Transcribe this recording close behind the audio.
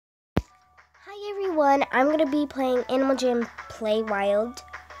Hi everyone, I'm going to be playing Animal Jam Play Wild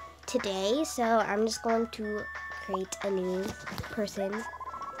today, so I'm just going to create a new person.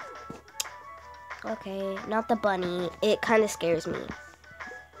 Okay, not the bunny, it kind of scares me.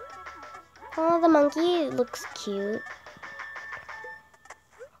 Oh, the monkey looks cute.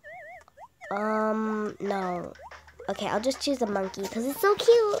 No. Okay, I'll just choose the monkey because it's so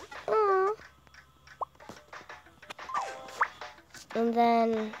cute. Aww. And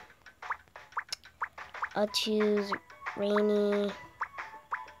then I'll choose Rainy.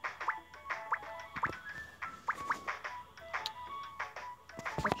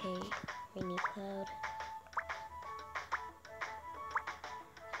 Okay, Rainy Cloud.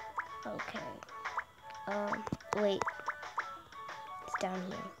 Okay. Wait. It's down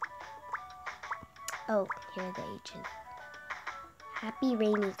here. Oh, here are the H's. Happy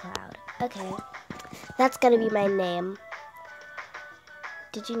Rainy Cloud. Okay. That's gonna be my name.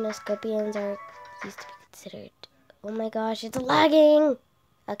 Did you know scorpions are used to be considered? Oh my gosh, it's lagging!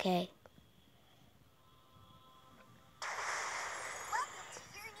 Okay.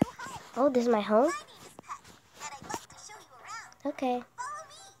 Oh, this is my home? Okay.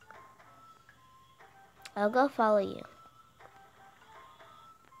 I'll go follow you.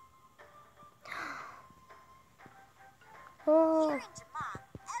 Oh. Here in Jamaa,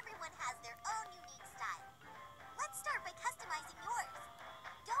 everyone has their own unique style. Let's start by customizing yours.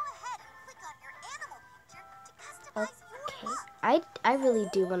 Go ahead and click on your animal picture to customize your look. I really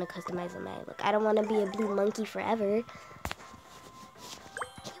do want to customize my look. I don't want to be a blue monkey forever. You can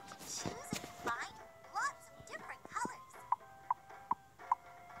choose and find lots of different colors.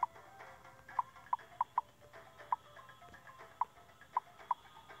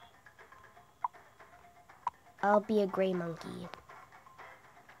 I'll be a gray monkey.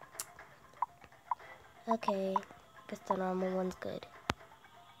 Okay, guess the normal one's good.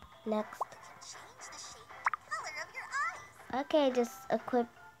 Next. You can change the shape and color of your eyes. Okay, just equip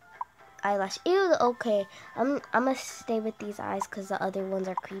eyelash. Ew, okay. I'm gonna stay with these eyes because the other ones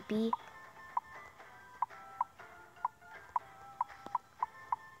are creepy.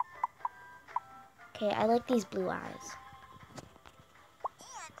 Okay, I like these blue eyes. And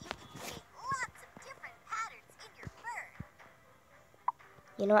you can create lots of different patterns in your fur.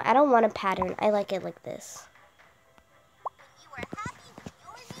 You know what? I don't want a pattern. I like it like this. When you are happy with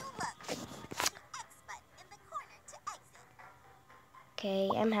your new look, press the X button in the corner to exit. Okay,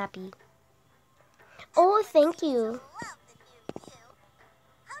 I'm happy. Oh, thank you. Love the new you.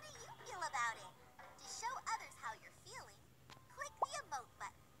 How do you feel about it? To show others how you're feeling, click the emote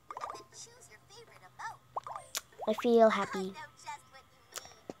button and then choose your favorite emote. I feel I happy. know just what you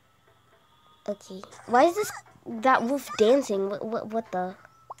mean. Okay. Why is that wolf dancing? What the?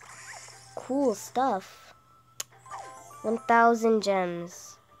 Cool stuff. 1,000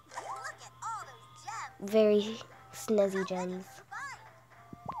 gems. Look at all those gems. Very snazzy gems.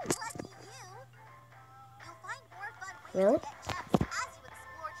 Lucky you. You'll find more fun ways Really? to get gems as you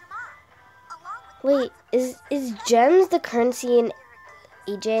explore Jamaa. Along with Wait, is gems the currency in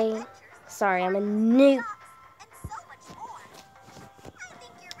AJ? Sorry, I'm a noob. and so much more. I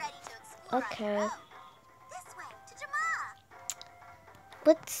think you're ready to explore on your Okay. own. This way to Jamaa.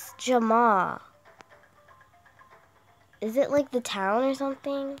 What's Jamaa? Is it like the town or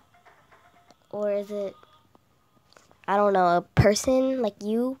something? Or is it, I don't know, a person like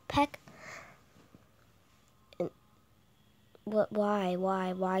you, Peck? Why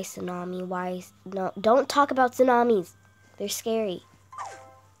tsunami? Why, no, don't talk about tsunamis. They're scary.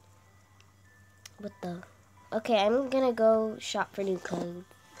 What the? Okay, I'm gonna go shop for new clothes.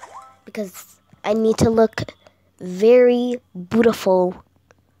 Because I need to look very beautiful.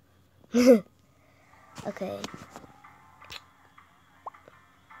 Okay.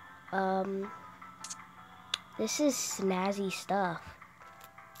 This is snazzy stuff.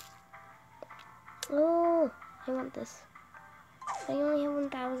 Oh, I want this. I only have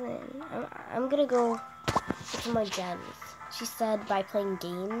 1,000. I'm gonna go get some more gems. She said by playing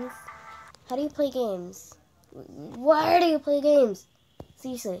games. How do you play games? Why do you play games?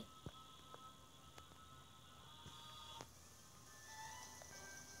 Seriously.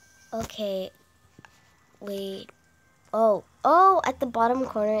 Okay. Wait. Oh, at the bottom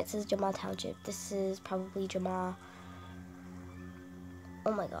corner it says Jamaa Township. This is probably Jamaa.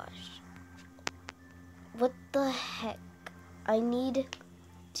 Oh my gosh. What the heck? I need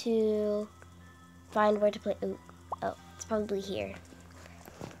to find where to play. Oh, it's probably here.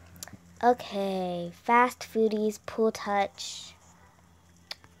 Okay, Fast Foodies, Pool Touch.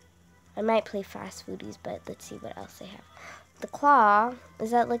 I might play Fast Foodies, but let's see what else they have. The Claw, is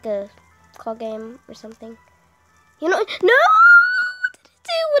that like a claw game or something? You know, no! What did it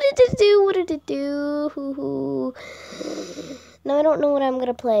did it do? What did it do? Hoo-hoo. No, I don't know what I'm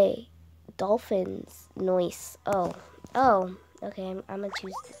gonna play. Dolphins. Noise. Oh. Oh. Okay, I'm gonna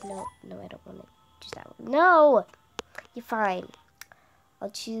choose. No, I don't want to choose that one. No! You're fine. I'll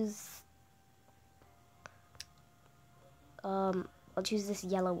choose. I'll choose this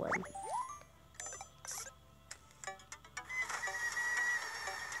yellow one.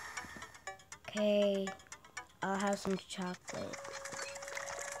 Okay. I'll have some chocolate.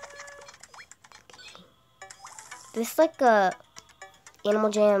 Okay. This is like a Animal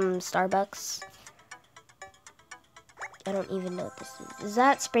Jam Starbucks. I don't even know what this is. Is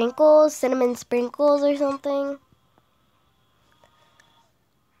that sprinkles? Cinnamon sprinkles or something?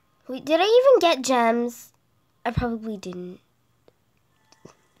 Wait, did I even get gems? I probably didn't.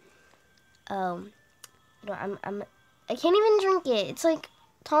 No, I can't even drink it. It's like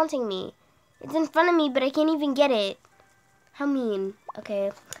taunting me. It's in front of me, but I can't even get it. How mean.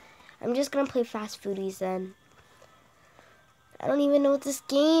 Okay, I'm just gonna play Fast Foodies then. I don't even know what this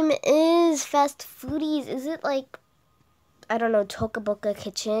game is. Fast Foodies. Is it like, I don't know, Tokaboka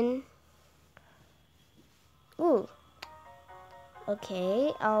Kitchen? Ooh.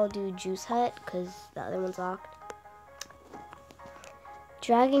 Okay, I'll do Juice Hut because the other one's locked.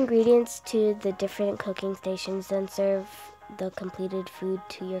 Drag ingredients to the different cooking stations, then serve the completed food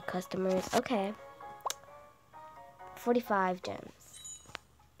to your customers. Okay. 45 gems.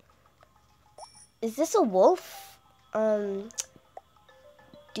 Is this a wolf?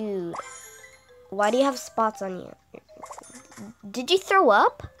 Dude. Why do you have spots on you? Did you throw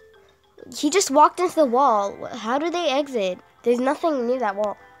up? He just walked into the wall. How do they exit? There's nothing near that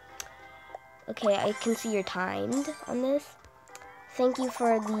wall. Okay, I can see you're timed on this. Thank you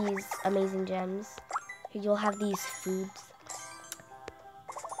for these amazing gems. You'll have these foods.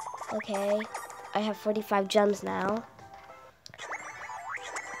 Okay, I have 45 gems now.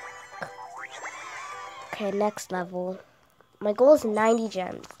 Okay, next level. My goal is 90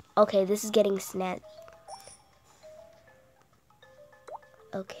 gems. Okay, this is getting snazzy.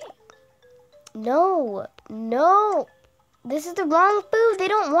 Okay. No, no. This is the wrong food. They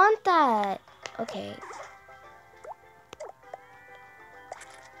don't want that. Okay.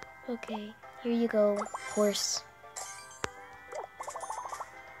 Okay, here you go, horse.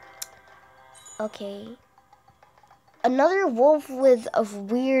 Okay. Another wolf with a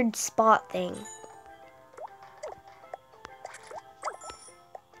weird spot thing.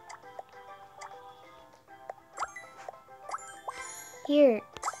 Here,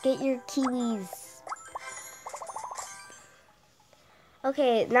 get your kiwis.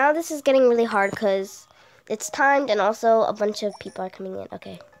 Okay, now this is getting really hard because it's timed and also a bunch of people are coming in.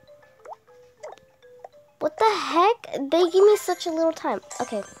 Okay. What the heck? They give me such a little time.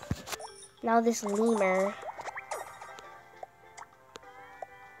 Okay. Now this lemur.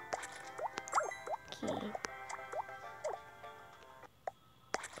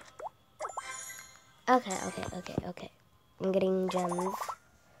 Okay. I'm getting gems.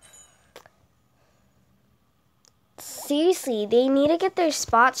 Seriously, they need to get their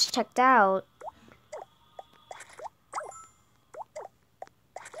spots checked out.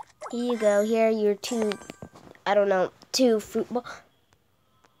 Here you go. Here are your two, I don't know, 2 football.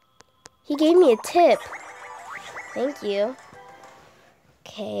 He gave me a tip. Thank you.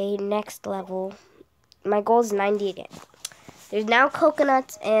 Okay, next level. My goal is 90 again. There's now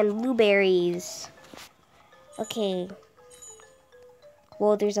coconuts and blueberries. Okay.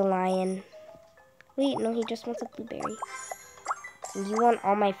 Whoa, there's a lion. Wait, no, he just wants a blueberry. You want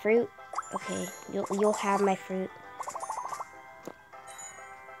all my fruit? Okay, you'll have my fruit.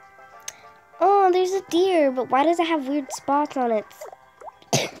 Oh, there's a deer, but why does it have weird spots on it?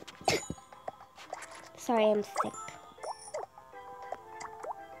 Sorry, I'm sick.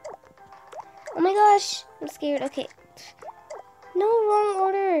 Oh my gosh, I'm scared. Okay. No, wrong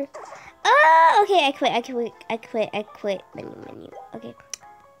order. Ah, okay, I quit. Menu. Okay.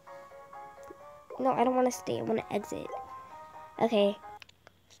 No, I don't want to stay. I want to exit. Okay.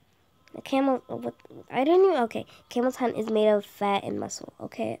 The camel, what? I didn't even, okay. Camel's hunt is made of fat and muscle.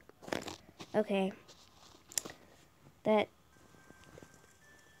 Okay. Okay. That.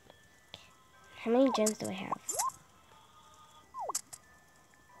 How many gems do I have?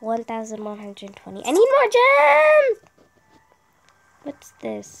 1,120. I need more gems! What's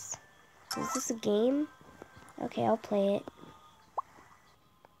this? Is this a game? Okay, I'll play it.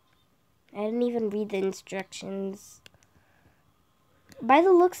 I didn't even read the instructions. By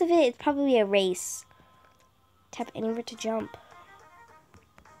the looks of it, it's probably a race. Tap anywhere to jump.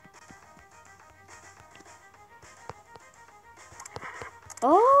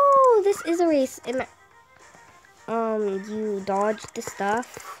 Oh, this is a race. And you dodge the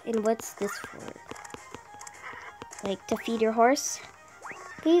stuff. And what's this for? Like, to feed your horse?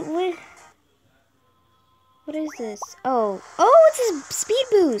 Wait, what is this? Oh, it's a speed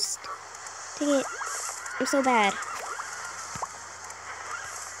boost. Dang it. I'm so bad.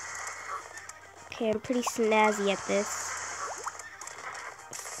 Okay, I'm pretty snazzy at this.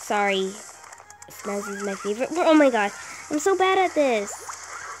 Sorry. Snazzy is my favorite. Oh my god. I'm so bad at this.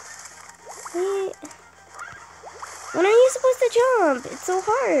 Wait. When are you supposed to jump? It's so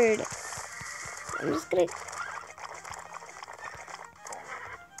hard. I'm just gonna...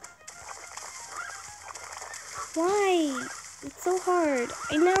 Why? It's so hard.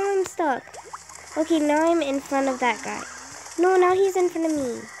 And now I'm stuck. Okay, now I'm in front of that guy. No, now he's in front of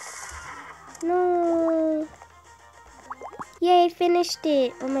me. No. Yay, finished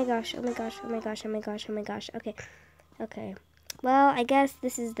it. Oh my gosh, oh my gosh, oh my gosh, oh my gosh, oh my gosh. Okay. Okay. Well, I guess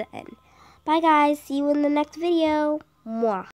this is the end. Bye, guys. See you in the next video. Mwah.